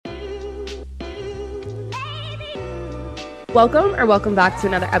Welcome back to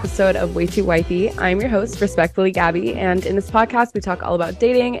another episode of Way Too Wifey. I'm your host, respectfully Gabby, and in this podcast, we talk all about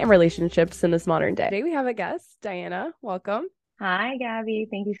dating and relationships in this modern day. Today, we have a guest, Diana. Welcome. Hi, Gabby.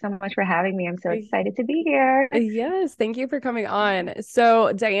 Thank you so much for having me. I'm so excited to be here. Yes, thank you for coming on.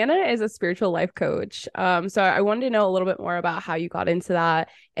 So, Diana is a spiritual life coach. So I wanted to know a little bit more about how you got into that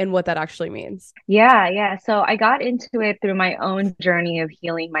and what that actually means. Yeah. So I got into it through my own journey of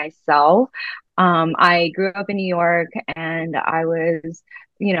healing myself. I grew up in New York and I was,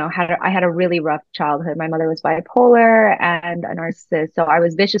 I had a really rough childhood. My mother was bipolar and a narcissist. So I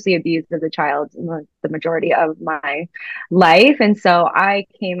was viciously abused as a child the majority of my life. And so I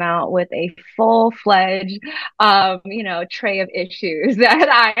came out with a full-fledged, tray of issues that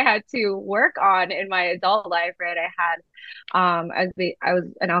I had to work on in my adult life, right? I was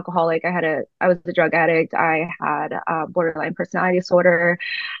an alcoholic. I was a drug addict. I had borderline personality disorder,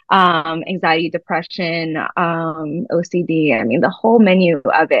 anxiety, depression, OCD. I mean, the whole menu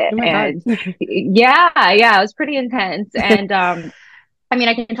of it. Oh my God. And yeah, it was pretty intense. And I mean,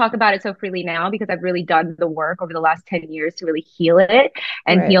 I can talk about it so freely now because I've really done the work over the last 10 years to really heal it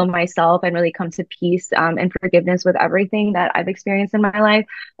and Right. heal myself and really come to peace and forgiveness with everything that I've experienced in my life.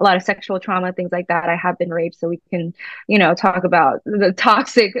 A lot of sexual trauma, things like that. I have been raped, so we can, talk about the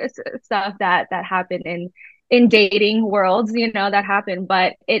toxic stuff that happened in dating worlds, that happened.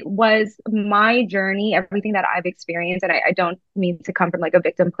 But it was my journey, everything that I've experienced, and I don't mean to come from like a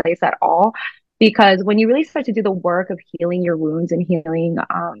victim place at all, because when you really start to do the work of healing your wounds and healing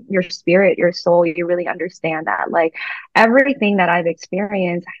your spirit, your soul, you really understand that like everything that I've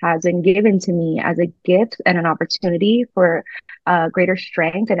experienced has been given to me as a gift and an opportunity for greater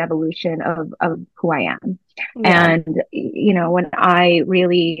strength and evolution of who I am. Yeah. And, when I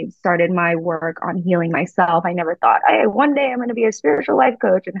really started my work on healing myself, I never thought, hey, one day I'm going to be a spiritual life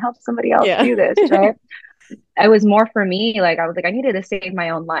coach and help somebody else Yeah. do this, right? It was more for me. Like I was like, I needed to save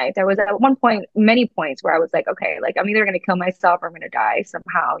my own life. There was at one point, many points where I was like, okay, like I'm either going to kill myself or I'm going to die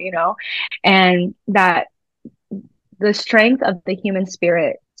somehow, and that the strength of the human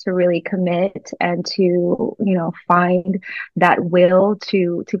spirit to really commit and to, find that will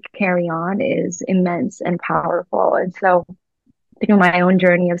to carry on is immense and powerful. And so through my own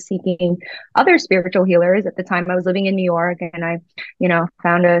journey of seeking other spiritual healers. At the time, I was living in New York, and I,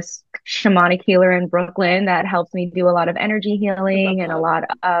 found a shamanic healer in Brooklyn that helps me do a lot of energy I love healing and that.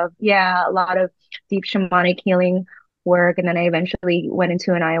 a lot of deep shamanic healing work. And then I eventually went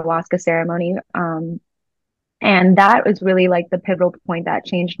into an ayahuasca ceremony. And that was really like the pivotal point that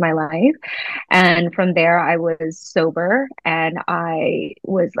changed my life. And from there, I was sober and I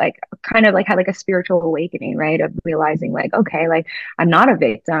was like, kind of like had like a spiritual awakening, right? Of realizing like, okay, like I'm not a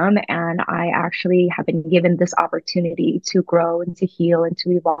victim and I actually have been given this opportunity to grow and to heal and to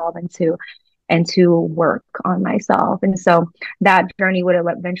evolve and to work on myself. And so that journey would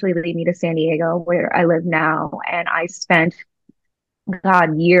eventually lead me to San Diego, where I live now. And I spent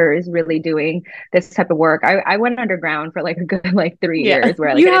years really doing this type of work. I went underground for like a good like three Yeah. years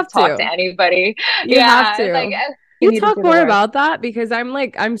where like You I have didn't talk to to. anybody. You have Yeah, like to. you We'll need to talk do the more work. about that because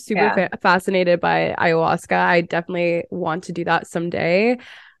I'm super Yeah. fascinated by ayahuasca. I definitely want to do that someday.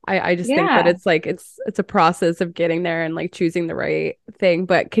 I just think that Yeah. it's a process of getting there and like choosing the right thing.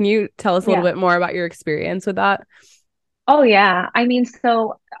 But can you tell us a little Yeah. bit more about your experience with that? Oh yeah. I mean,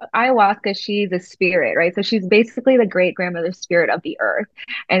 so ayahuasca, she's a spirit, right? So she's basically the great grandmother spirit of the earth.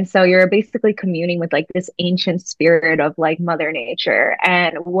 And so you're basically communing with like this ancient spirit of like Mother Nature.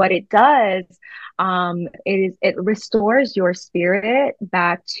 And what it does, it restores your spirit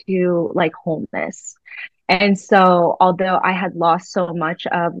back to like wholeness. And so, although I had lost so much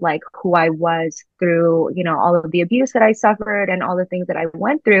of like who I was through, all of the abuse that I suffered and all the things that I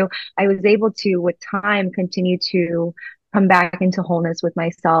went through, I was able to, with time, continue to come back into wholeness with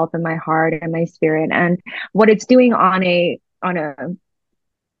myself and my heart and my spirit. And what it's doing on a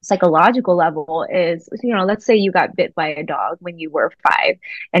psychological level is, let's say you got bit by a dog when you were 5,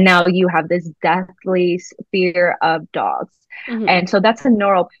 and now you have this deathly fear of dogs. Hmm. And so that's a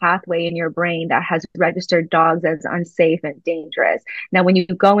neural pathway in your brain that has registered dogs as unsafe and dangerous. Now, when you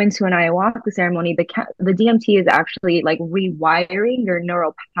go into an ayahuasca ceremony, the DMT is actually like rewiring your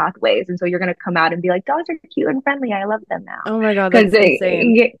neural pathways. And so you're going to come out and be like, dogs are cute and friendly. I love them now. Oh my God, Because that's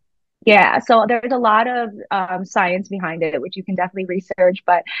insane. yeah, so there's a lot of science behind it, which you can definitely research.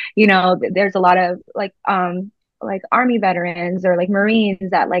 But there's a lot of like army veterans or like Marines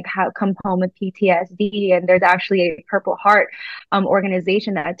that like have come home with PTSD, and there's actually a Purple Heart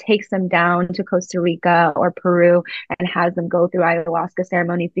organization that takes them down to Costa Rica or Peru and has them go through ayahuasca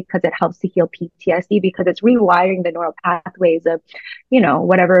ceremonies because it helps to heal PTSD, because it's rewiring the neural pathways of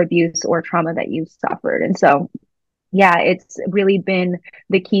whatever abuse or trauma that you've suffered. And so yeah, it's really been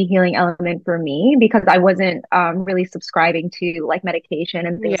the key healing element for me because I wasn't really subscribing to like medication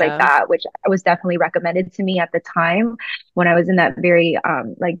and things like Yeah. that, which was definitely recommended to me at the time when I was in that very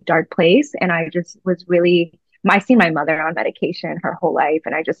like dark place. And I just was really, I seen my mother on medication her whole life,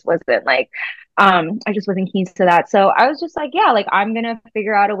 and I just wasn't like, I just wasn't keen to that. So I was just like, yeah, like I'm gonna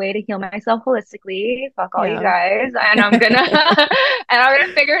figure out a way to heal myself holistically. Fuck all you Yeah. guys, and I'm gonna and I'm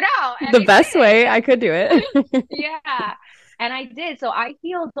gonna figure it out. And The I best did. way I could do it. Yeah. And I did. So I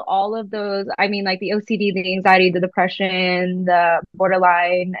healed all of those. I mean, like the OCD, the anxiety, the depression, the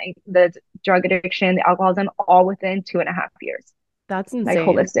borderline, the drug addiction, the alcoholism, all within 2.5 years, That's like insane.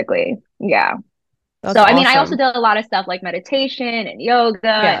 holistically. Yeah. So, That's I mean, I also awesome. did a lot of stuff like meditation and yoga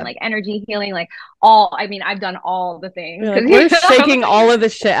and Yeah. like energy healing, like all, I mean, I've done all the things You're because, like, you we're know, shaking all of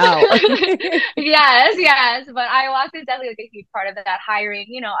this shit out. yes, yes. But ayahuasca is definitely like a huge part of that, hiring,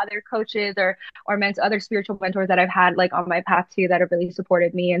 other coaches or other spiritual mentors that I've had like on my path too that have really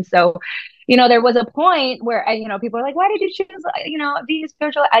supported me. And so, there was a point where people are like, why did you choose, being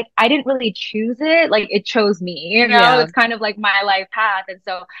spiritual? I didn't really choose it. Like it chose me, Yeah. it's kind of like my life path. And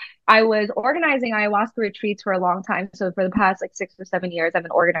so I was organizing ayahuasca retreats for a long time. So for the past like 6 or 7 years, I've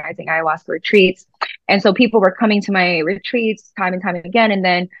been organizing ayahuasca retreats. And so people were coming to my retreats time and time again. And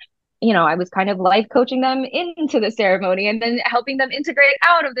then, I was kind of life coaching them into the ceremony and then helping them integrate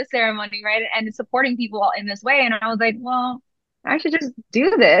out of the ceremony, right? And supporting people in this way. And I was like, well, I should just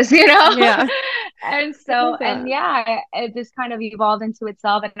do this, Yeah. And I so, love and that. yeah, it just kind of evolved into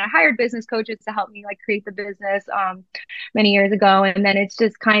itself. And I hired business coaches to help me like create the business many years ago. And then it's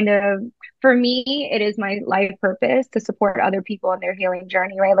just kind of, for me, it is my life purpose to support other people in their healing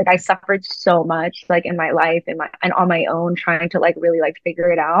journey, right? Like I suffered so much like in my life and on my own trying to like really like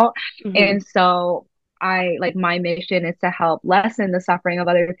figure it out. Hmm. And so I like my mission is to help lessen the suffering of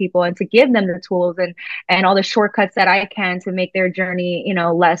other people and to give them the tools and all the shortcuts that I can to make their journey,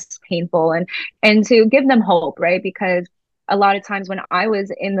 less painful and to give them hope, right? Because a lot of times when I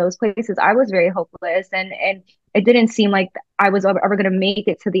was in those places, I was very hopeless and it didn't seem like I was ever going to make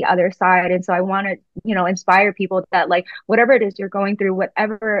it to the other side. And so I want to, inspire people that like whatever it is you're going through,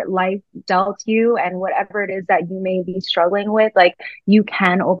 whatever life dealt you and whatever it is that you may be struggling with, like you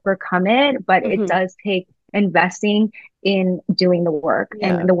can overcome it, but it Hmm. does take investing in doing the work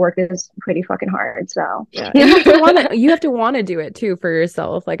Yeah. and the work is pretty fucking hard. So Yeah. And you have to want to do it too for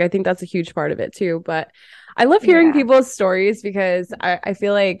yourself. Like I think that's a huge part of it too. But I love hearing yeah. people's stories because I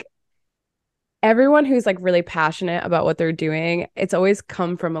feel like everyone who's like really passionate about what they're doing, it's always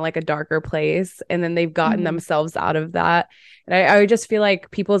come from like a darker place and then they've gotten Mhm. themselves out of that. And I would just feel like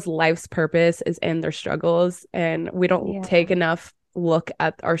people's life's purpose is in their struggles and we don't Yeah. take enough look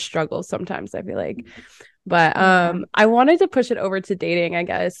at our struggles sometimes, I feel like. But Yeah. I wanted to push it over to dating, I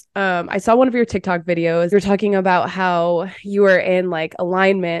guess. I saw one of your TikTok videos. You're talking about how you were in like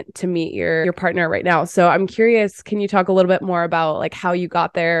alignment to meet your partner right now. So I'm curious, can you talk a little bit more about like how you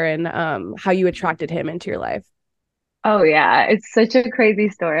got there and how you attracted him into your life? Oh yeah, it's such a crazy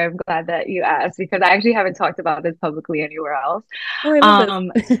story. I'm glad that you asked because I actually haven't talked about this publicly anywhere else. Oh, I love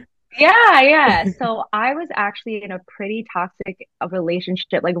this. Um, Yeah, yeah. So I was actually in a pretty toxic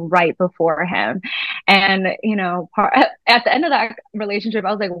relationship like right before him. And, at the end of that relationship,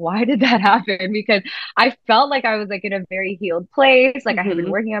 I was like, why did that happen? Because I felt like I was like in a very healed place. Like I had been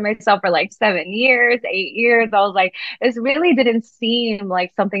Hmm. working on myself for like 7 years, 8 years. I was like, this really didn't seem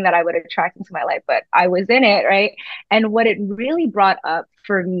like something that I would attract into my life, but I was in it, right? And what it really brought up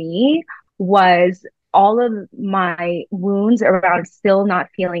for me was all of my wounds around still not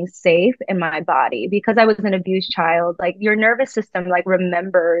feeling safe in my body because I was an abused child. Like your nervous system like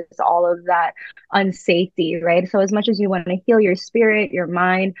remembers all of that unsafety, right? So as much as you want to heal your spirit, your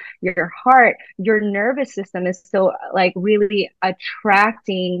mind, your heart, your nervous system is still like really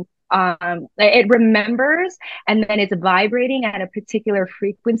attracting it remembers and then it's vibrating at a particular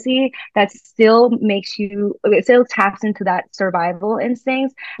frequency that still makes you it still taps into that survival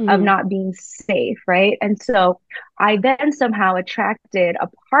instinct of Hmm. not being safe, right? And so I then somehow attracted a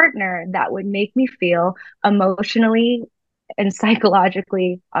partner that would make me feel emotionally and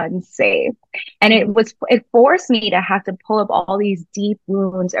psychologically unsafe. And Hmm. it forced me to have to pull up all these deep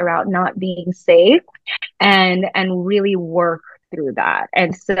wounds around not being safe and really work through that.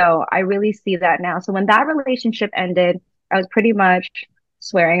 And so I really see that now. So when that relationship ended, I was pretty much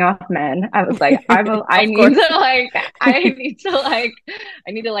swearing off men. I was like, I Of need course. to like, I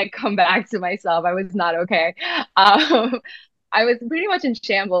need to like come back to myself. I was not okay. Um, I was pretty much in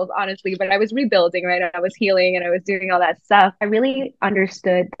shambles, honestly, but I was rebuilding, right? I was healing and I was doing all that stuff. I really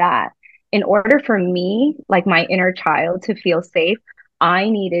understood that in order for me, like my inner child, to feel safe, I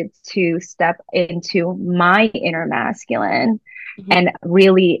needed to step into my inner masculine Mhm. and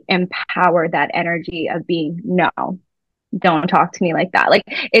really empower that energy of being, no, don't talk to me like that. Like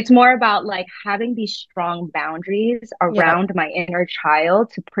it's more about like having these strong boundaries Yeah. around my inner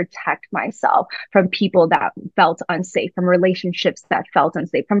child to protect myself from people that felt unsafe, from relationships that felt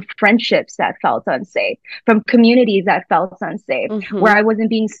unsafe, from friendships that felt unsafe, from communities that felt unsafe, where Hmm. I wasn't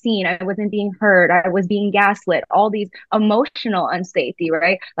being seen, I wasn't being heard, I was being gaslit, all these emotional unsafety,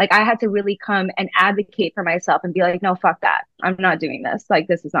 right? Like I had to really come and advocate for myself and be like, no, fuck that. I'm not doing this. Like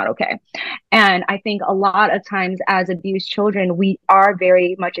this is not okay. And I think a lot of times as abused children, we are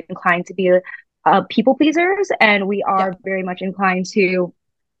very much inclined to be people pleasers, and we Yeah. are very much inclined to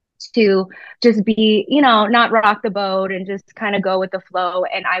just be, you know, not rock the boat and just kind of go with the flow.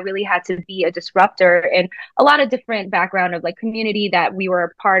 And I really had to be a disruptor in a lot of different background of like community that we were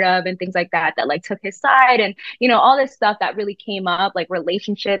a part of and things like that, that like took his side and, you know, all this stuff that really came up, like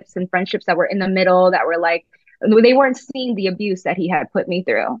relationships and friendships that were in the middle that were like, they weren't seeing the abuse that he had put me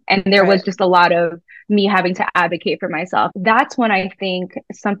through. And there was Right. just a lot of me having to advocate for myself. That's when I think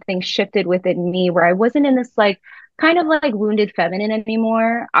something shifted within me where I wasn't in this like kind of like wounded feminine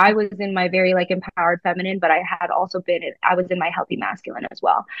anymore. I was in my very like empowered feminine, but I had also I was in my healthy masculine as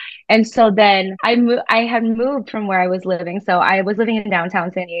well. And so then I had moved from where I was living. So I was living in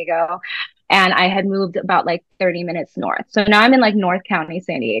downtown San Diego, and I had moved about like 30 minutes north. So now I'm in like North County,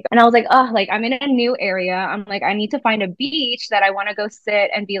 San Diego. And I was like, oh, like I'm in a new area. I'm like, I need to find a beach that I want to go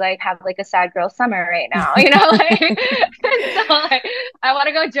sit and be like, have like a sad girl summer right now, you know? Like, and so like, I want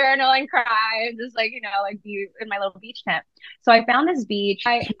to go journal and cry and just like, you know, like be in my little beach tent. So I found this beach.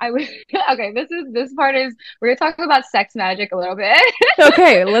 I was, okay, this part is, we're going to talk about sex magic a little bit.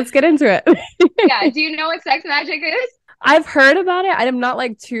 Okay, let's get into it. Yeah. Do you know what sex magic is? I've heard about it. I'm not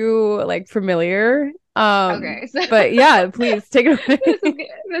like too like familiar. Okay. So But yeah, please take it away. this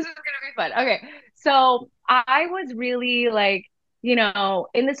is gonna be fun. Okay, so I was really like, you know,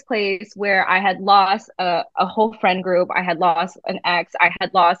 in this place where I had lost a whole friend group, I had lost an ex, I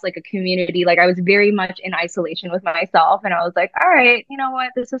had lost like a community. Like I was very much in isolation with myself, and I was like, all right, you know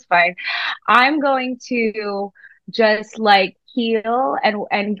what, this is fine. I'm going to just like heal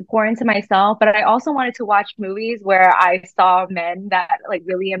and pour into myself, but I also wanted to watch movies where I saw men that like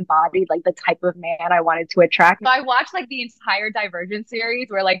really embodied like the type of man I wanted to attract. So I watched like the entire Divergent series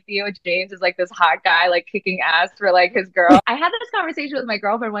where like Theo James is like this hot guy like kicking ass for like his girl. I had this conversation with my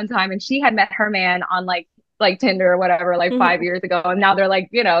girlfriend one time, and she had met her man on like Tinder or whatever, like Mhm. 5 years ago. And now they're like,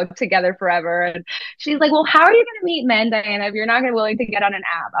 you know, together forever. And she's like, well, how are you going to meet men, Diana, if you're not going to willing to get on an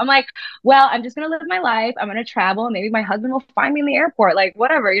app? I'm like, well, I'm just going to live my life. I'm going to travel. Maybe my husband will find me in the airport, like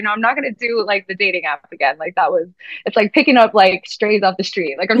whatever, you know, I'm not going to do like the dating app again. Like that was, it's like picking up like strays off the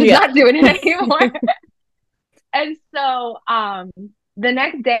street. Like I'm just Yeah. not doing it anymore. And so, the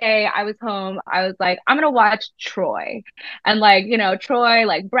next day I was home, I was like, I'm gonna watch Troy. And like, you know, Troy,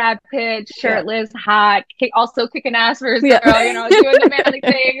 like Brad Pitt, Yeah. shirtless, hot, also kicking ass for his Yeah. girl, you know, doing the manly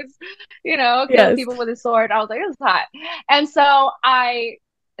things, you know, killing Yes. people with a sword. I was like, this is hot. And so I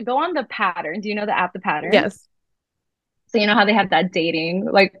go on the Pattern. Do you know the app, the Pattern? Yes. So you know how they have that dating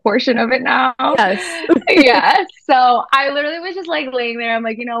like portion of it now? Yes. Yeah. So I literally was just like laying there. I'm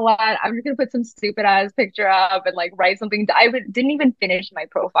like, you know what? I'm just gonna put some stupid ass picture up and like write something. Didn't even finish my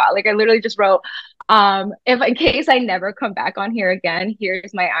profile. Like I literally just wrote, if in case I never come back on here again,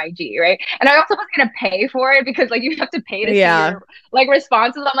 here's my IG, right? And I also was gonna pay for it because like you have to pay to see Yeah. your like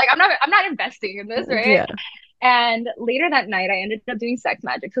responses. I'm like, I'm not investing in this, right? Yeah. And later that night, I ended up doing sex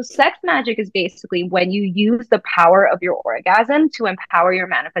magic. So, sex magic is basically when you use the power of your orgasm to empower your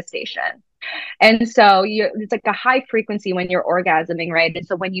manifestation. And so, it's like a high frequency when you're orgasming, right? And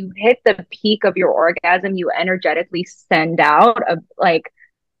so, when you hit the peak of your orgasm, you energetically send out a like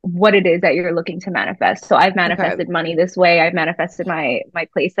what it is that you're looking to manifest. So I've Okay. manifested money this way. I've manifested my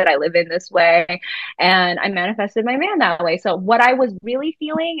place that I live in this way, and I manifested my man that way. So what I was really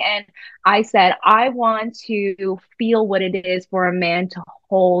feeling, and I said I want to feel what it is for a man to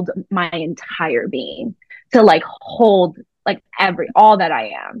hold my entire being, to like hold like all that I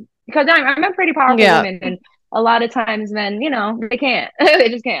am, because I'm a pretty powerful Yeah. woman, and a lot of times men, you know, they can't, they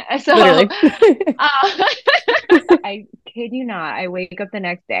just can't. So Literally. I kid you not, I wake up the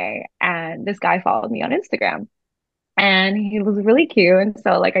next day and this guy followed me on Instagram, and he was really cute. And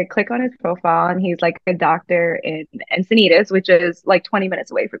so like I click on his profile, and he's like a doctor in Encinitas, which is like 20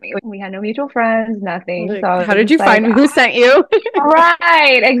 minutes away from me. We had no mutual friends, nothing. So Like, I how was did just you like, find me? Who sent you?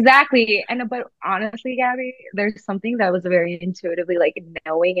 right, exactly. And but honestly, Gabby, there's something that was very intuitively like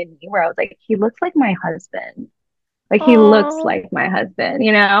knowing in me where I was like, he looks like my husband. Like he looks Oh, like my husband,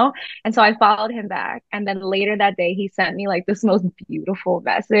 you know? And so I followed him back. And then later that day, he sent me like this most beautiful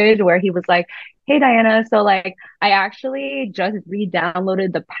message where he was like, "Hey Diana, so like I actually just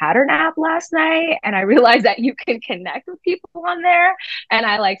re-downloaded the Pattern app last night and I realized that you can connect with people on there. And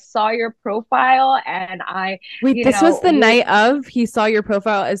I like saw your profile and I, wait, you this was know, the night of he saw your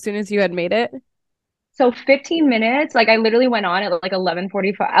profile as soon as you had made it? so 15 minutes, like I literally went on at like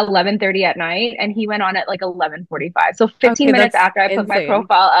 11:45, 11:30 at night, and he went on at like 11:45. So 15 Okay, minutes that's after I put my insane.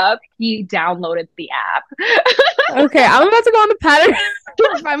 profile up, he downloaded the app. Okay, I'm about to go on the pattern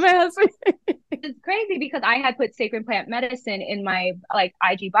to find my husband. It's crazy because I had put sacred plant medicine in my like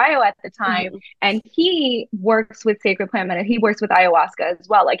IG bio at the time, Mhm. and he works with sacred plant medicine. He works with ayahuasca as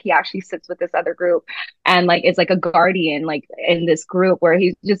well. Like he actually sits with this other group, and like is like a guardian like in this group where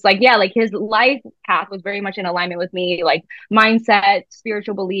he's just like yeah, like his life path was very much in alignment with me, like mindset,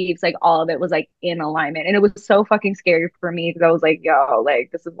 spiritual beliefs, like all of it was like in alignment, and it was so fucking scary for me because I was like, yo,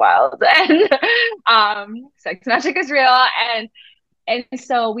 like this is wild, and sex magic is real, and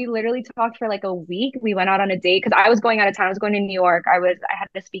so we literally talked for like a week. We went out on a date because I was going out of town. I was going to New York. I had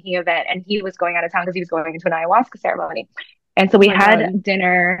a speaking event and he was going out of town because he was going into an ayahuasca ceremony. And so Oh we my had God.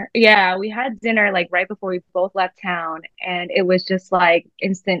 dinner. Yeah, we had dinner like right before we both left town. And it was just like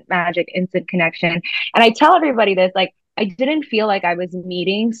instant magic, instant connection. And I tell everybody this, like, I didn't feel like I was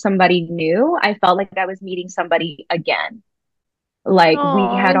meeting somebody new. I felt like I was meeting somebody again, like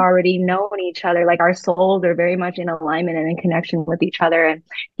we had Oh, already known each other, like our souls are very much in alignment and in connection with each other. And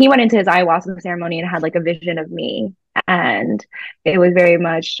he went into his ayahuasca ceremony and had like a vision of me, and it was very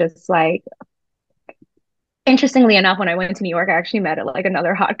much just like, interestingly enough, when I went to New York, I actually met like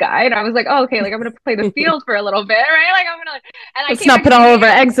another hot guy, and I was like, oh, okay, like I'm gonna play the field for a little bit, right? Like I'm gonna, and I let's came not back put to New all of our York.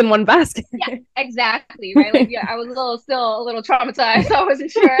 eggs in one basket. Yeah, exactly, right? Like, yeah, I was still a little traumatized, so I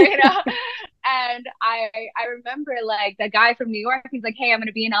wasn't sure, you know. And I remember like the guy from New York, he's like, "Hey, I'm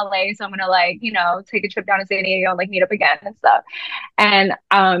gonna be in LA, so I'm gonna like, take a trip down to San Diego and like meet up again and stuff." And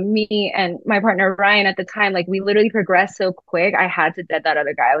me and my partner Ryan at the time, like we literally progressed so quick. I had to dead that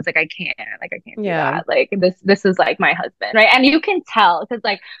other guy. I was like, I can't do Yeah. that. Like this is like my husband, right? And you can tell because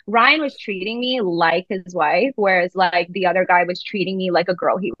like Ryan was treating me like his wife, whereas like the other guy was treating me like a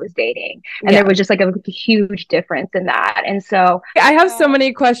girl he was dating. And there Yeah. was just like a huge difference in that. And so, I have so uh,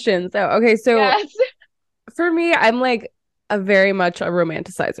 many questions. So, okay, so yes, for me, I'm like a very much a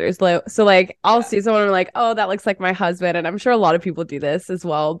romanticizer. So like I'll yeah, see someone and I'm like, oh, that looks like my husband. And I'm sure a lot of people do this as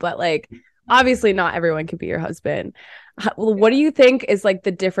well, but like obviously not everyone can be your husband. What do yeah. you think is like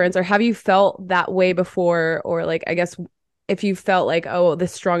the difference, or have you felt that way before? Or like I guess if you felt like, oh,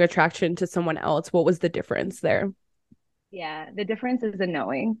 this strong attraction to someone else, what was the difference there? Yeah, the difference is the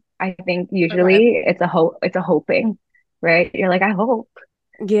knowing. I think Okay. usually it's a hoping, right? You're like, I hope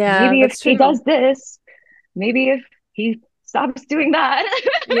Yeah, maybe if that's he true. does this, maybe if he stops doing that.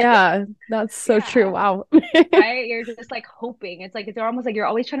 Yeah, that's so true. Yeah, Wow. right? You're just like hoping. It's like it's almost like you're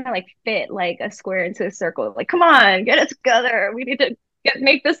always trying to like fit like a square into a circle. Like, come on, get it together. We need to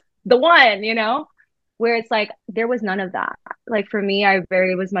make this the one, you know? Where it's like there was none of that. Like for me, I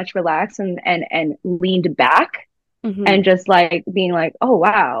very was much relaxed and leaned back Hmm. and just like being like, oh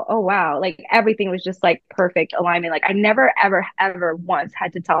wow, like everything was just like perfect alignment. Like I never ever once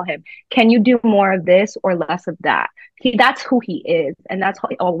had to tell him, can you do more of this or less of that? That's who he is, and that's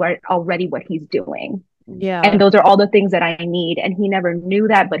already what he's doing, and Yeah. those are all the things that I need. And he never knew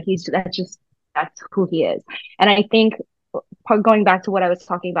that, but that's who he is. And I think going back to what I was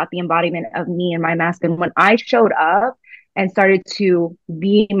talking about, the embodiment of me and my masculine, when I showed up and started to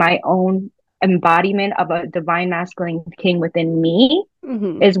be my own embodiment of a divine masculine king within me,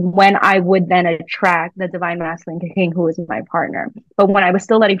 Hmm. is when I would then attract the divine masculine king who is my partner. But when I was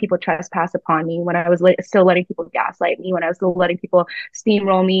still letting people trespass upon me, when I was still letting people gaslight me, when I was still letting people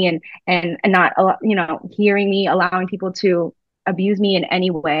steamroll me and not hearing me, allowing people to abuse me in any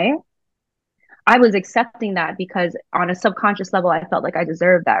way, I was accepting that because on a subconscious level, I felt like I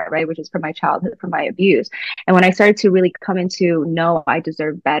deserved that, right? Which is from my childhood, from my abuse. And when I started to really come into, no, I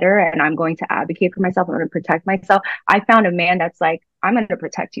deserve better and I'm going to advocate for myself, I'm going to protect myself, I found a man that's like, I'm going to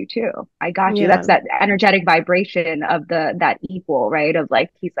protect you too. I got you. Yeah. That's that energetic vibration of that equal, right? Of like,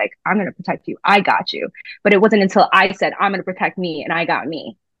 he's like, I'm going to protect you. I got you. But it wasn't until I said, I'm going to protect me and I got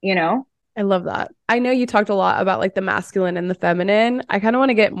me, you know? I love that. I know you talked a lot about like the masculine and the feminine. I kind of want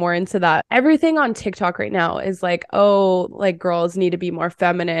to get more into that. Everything on TikTok right now is like, oh, like girls need to be more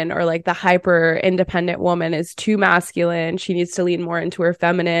feminine, or like the hyper independent woman is too masculine. She needs to lean more into her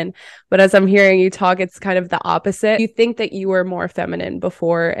feminine. But as I'm hearing you talk, it's kind of the opposite. You think that you were more feminine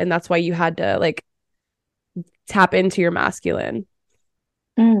before, and that's why you had to like tap into your masculine.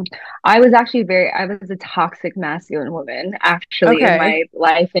 Mm. I was a toxic masculine woman actually in Okay. my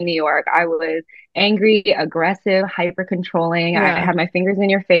life in New York. I was angry, aggressive, hyper controlling. I Yeah. had my fingers in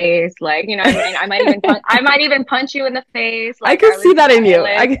your face, like, you know what I mean? I might even punch you in the face. I Like could I see was that in you.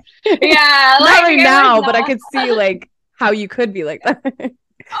 violent. Yeah, Not like right it was now, but I not. could see like how you could be like that.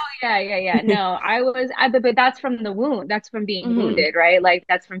 Yeah. No, but that's from the wound. That's from being Hmm. wounded, right? Like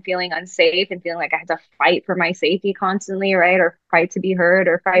that's from feeling unsafe and feeling like I had to fight for my safety constantly, right? Or fight to be heard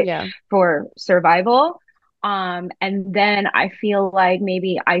or fight Yeah. for survival. And then I feel like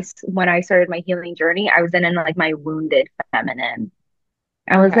when I started my healing journey, I was in like my wounded feminine.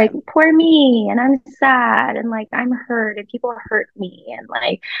 I was Okay. like, poor me, and I'm sad, and like I'm hurt, and people hurt me, and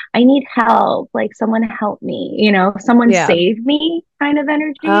like I need help, like someone help me, someone Yeah. save me kind of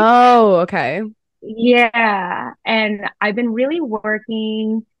energy. Oh, okay. Yeah. And I've been really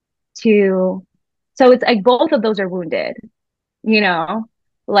working to, so it's like both of those are wounded, you know,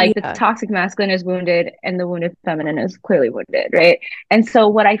 like the Yeah. toxic masculine is wounded and the wounded feminine is clearly wounded, right? And so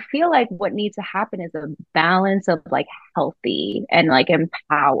what I feel like what needs to happen is a balance of like healthy and like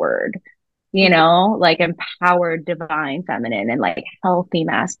empowered, Mhm. like empowered divine feminine and like healthy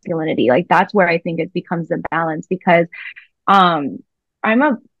masculinity. Like that's where I think it becomes a balance because um, I'm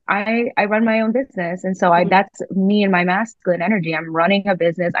a I run my own business, and so I Mhm. that's me and my masculine energy. I'm running a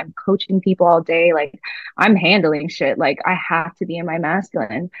business. I'm coaching people all day. Like I'm handling shit. Like I have to be in my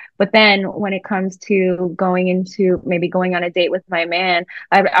masculine. But then when it comes to going into maybe going on a date with my man,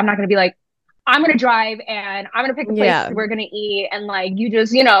 I'm not going to be like, I'm going to drive and I'm going to pick a place Yeah. we're going to eat. And like, you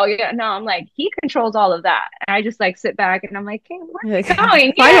just, yeah, no, I'm like, he controls all of that. And I just like sit back and I'm like, hey, You're like, where are we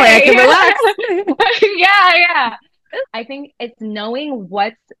going? finally, I can Yay. relax. Yeah. I think it's knowing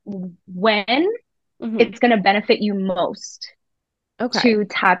when Hmm. it's going to benefit you most Okay. to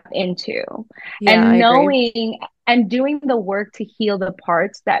tap into Yeah, I and agree. knowing and doing the work to heal the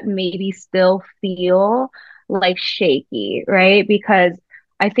parts that maybe still feel like shaky, right? Because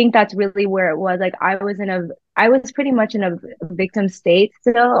I think that's really where it was. Like I was pretty much in a victim state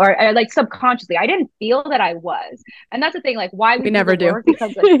still, or like subconsciously. I didn't feel that I was. And that's the thing, like why We we do the never do. work,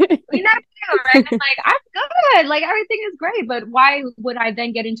 because like we never do, right? I'm like, I'm good. Like everything is great. But why would I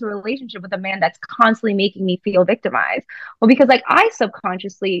then get into a relationship with a man that's constantly making me feel victimized? Well, because like I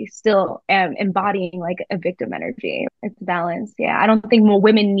subconsciously still am embodying like a victim energy. It's balanced. Yeah. I don't think more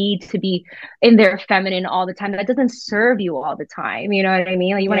women need to be in their feminine all the time. That doesn't serve you all the time. You know what I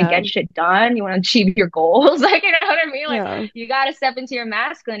mean? Like you want to Yeah. get shit done, you want to achieve your goals. Like, you know what I mean? Like Yeah. you got to step into your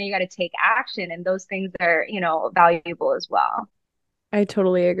masculine and you got to take action. And those things are, valuable as well. I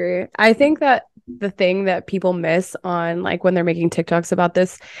totally agree. I think that the thing that people miss on like when they're making TikToks about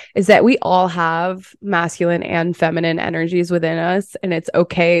this is that we all have masculine and feminine energies within us, and it's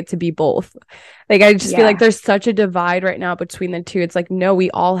okay to be both. Like, I just feel like Yeah. there's such a divide right now between the two. It's like, no, we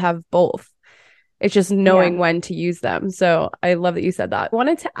all have both. It's just Yeah. knowing when to use them. So I love that you said that. I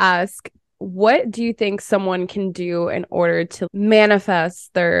wanted to ask, what do you think someone can do in order to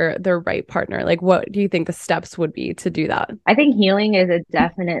manifest their right partner? Like what do you think the steps would be to do that? I think healing is a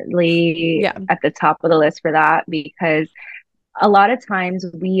definitely Yeah. at the top of the list for that because a lot of times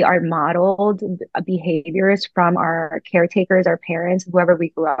we are modeled behaviors from our caretakers, our parents, whoever we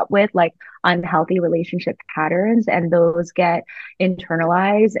grew up with, like unhealthy relationship patterns, and those get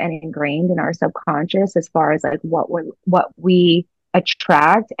internalized and ingrained in our subconscious as far as like what we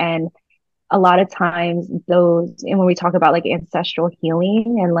attract. And a lot of times those, and when we talk about like ancestral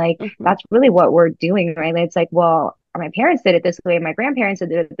healing and like Hmm. that's really what we're doing, right? It's like, well, my parents did it this way, my grandparents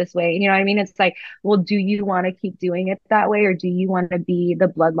did it this way, you know what I mean? It's like, well, do you want to keep doing it that way, or do you want to be the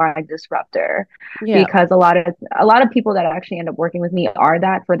bloodline disruptor? Yeah. Because a lot of people that actually end up working with me are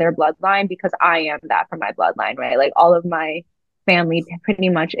that for their bloodline, because I am that for my bloodline, right? Like all of my family pretty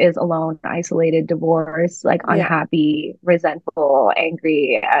much is alone, isolated, divorced, like Yeah. unhappy, resentful,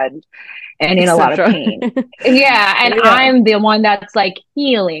 angry, and in a lot of Etc. pain. Yeah. And Yeah. I'm the one that's like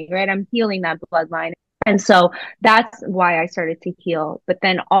healing, right? I'm healing that bloodline. And so that's why I started to heal. But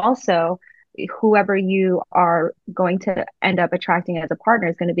then also, whoever you are going to end up attracting as a partner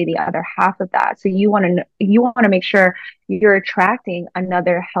is going to be the other half of that. So you want to make sure you're attracting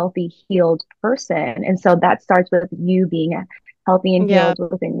another healthy, healed person. And so that starts with you being healthy and Yeah.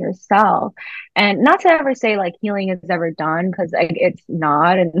 healed within yourself. And not to ever say like healing is ever done, because like it's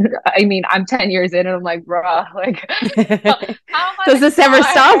not. And I mean, I'm 10 years in and I'm like, bruh, like how Does much this ever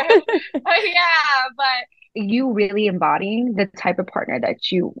stop? more? Yeah, but you really embodying the type of partner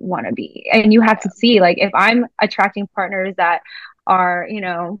that you want to be. And you have to see, like, if I'm attracting partners that are,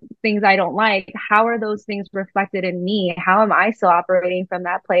 things I don't like, how are those things reflected in me? How am I still operating from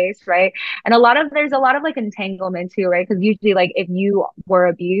that place, right? And there's a lot of like entanglement too, right? Because usually like if you were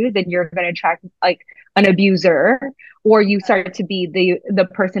abused, then you're going to attract like an abuser, or you start to be the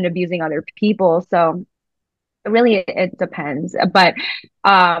person abusing other people. So really it depends, but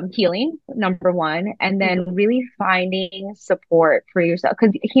healing, number one, and then Mhm. really finding support for yourself,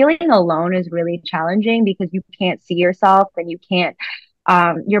 because healing alone is really challenging because you can't see yourself, and you can't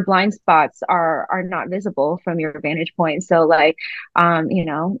your blind spots are not visible from your vantage point. So like,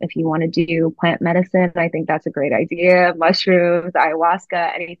 if you want to do plant medicine, I think that's a great idea. Mushrooms,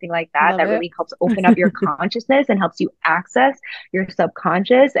 ayahuasca, anything like that, Love that it. really helps open up your consciousness and helps you access your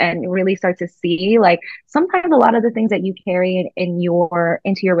subconscious and really start to see like sometimes a lot of the things that you carry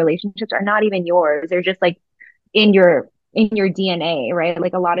into your relationships are not even yours. They're just like in your DNA, right?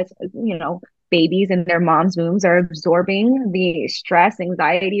 Like a lot of, babies in their mom's wombs are absorbing the stress,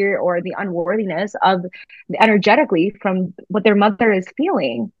 anxiety, or the unworthiness of energetically from what their mother is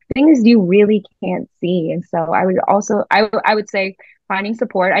feeling. Things you really can't see. And so I would say finding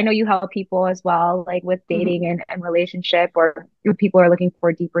support. I know you help people as well, like with Mhm. dating and relationship, or if people are looking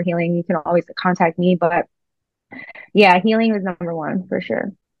for deeper healing, you can always contact me. But yeah, healing is number one for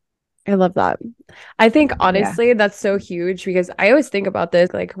sure. I love that. I think Yeah. honestly that's so huge because I always think about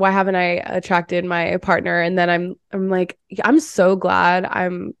this like why haven't I attracted my partner, and then I'm like I'm so glad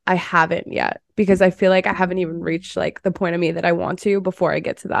I haven't yet because I feel like I haven't even reached like the point of me that I want to before I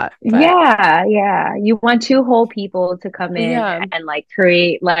get to that. But Yeah, yeah. You want two whole people to come in yeah, and like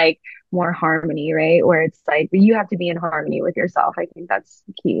create like more harmony, right? Where it's like you have to be in harmony with yourself. I think that's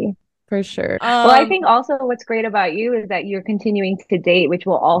key. for sure. Well, I think also what's great about you is that you're continuing to date, which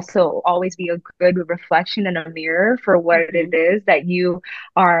will also always be a good reflection and a mirror for what it Mhm. is that you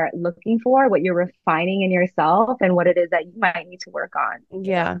are looking for, what you're refining in yourself, and what it is that you might need to work on.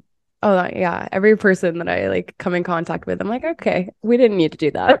 Yeah. Oh, yeah. Every person that I like come in contact with, I'm like, okay, we didn't need to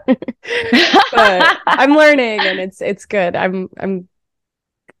do that. But I'm learning and it's good. I'm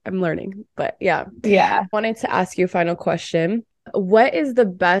learning. But yeah. Yeah. Wanted to ask you a final question. What is the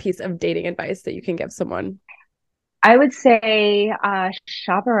best piece of dating advice that you can give someone? I would say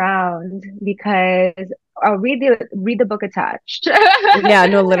shop around, because read the book attached. Yeah,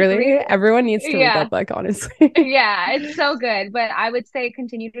 no, literally, read, everyone needs to read yeah, that book, honestly. yeah, it's so good. But I would say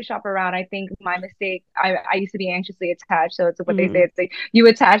continue to shop around. I think my mistake, I used to be anxiously attached. So it's what they say. Mhm. It's like you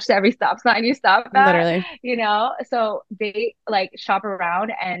attach to every stop sign you stop at, Literally. So they like shop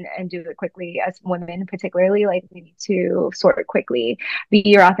around and do it quickly. As women, particularly, like we need to sort quickly, be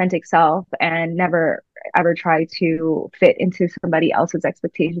your authentic self, and never ever try to fit into somebody else's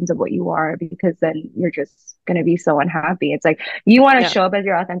expectations of what you are, because then you're just going to be so unhappy. It's like you want to Yeah. show up as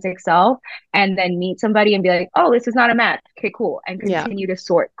your authentic self and then meet somebody and be like, oh, this is not a match. Okay, cool. And Yeah. continue to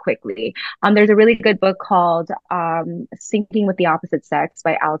sort quickly. There's a really good book called Syncing with the Opposite Sex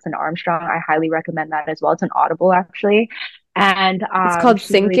by Alison Armstrong. I highly recommend that as well. It's an Audible, actually. And It's called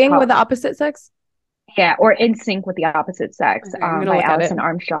she really Sinking with taught, the Opposite Sex. yeah, or In Sync with the Opposite Sex, Okay, I'm gonna by look at it. Alison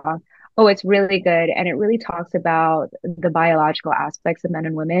Armstrong. Oh, it's really good. And it really talks about the biological aspects of men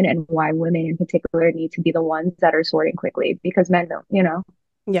and women, and why women in particular need to be the ones that are sorting quickly, because men don't,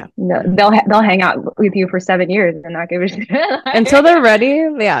 Yeah. no, they'll hang out with you for 7 years and not give a shit. Until they're ready,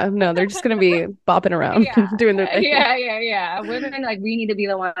 yeah, no, they're just gonna be bopping around, Yeah, doing their thing. yeah. Women, like, we need to be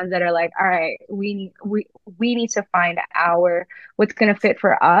the ones that are like, all right, we need to find our what's gonna fit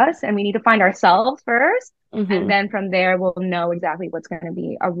for us, and we need to find ourselves first, and Hmm. then from there we'll know exactly what's gonna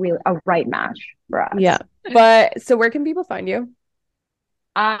be a right match for Yeah. us. But so where can people find you?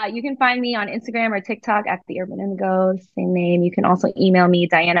 You can find me on Instagram or TikTok at The Urban Indigo, same name. You can also email me,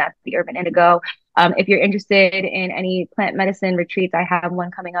 Diana at The Urban Indigo. If you're interested in any plant medicine retreats, I have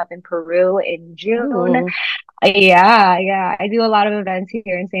one coming up in Peru in June. Ooh. Yeah, yeah. I do a lot of events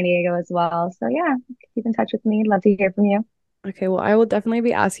here in San Diego as well. So yeah, keep in touch with me. Love to hear from you. Okay, well, I will definitely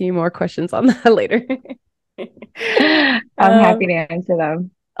be asking you more questions on that later. I'm happy Um, to answer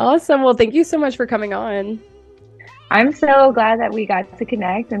them. awesome. Well, thank you so much for coming on. I'm so glad that we got to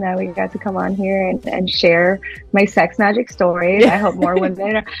connect and that we got to come on here and share my sex magic stories. Yeah. I hope more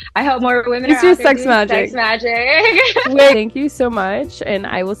women are It's your out there sex doing sex magic. magic. Wait, thank you so much. And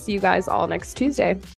I will see you guys all next Tuesday.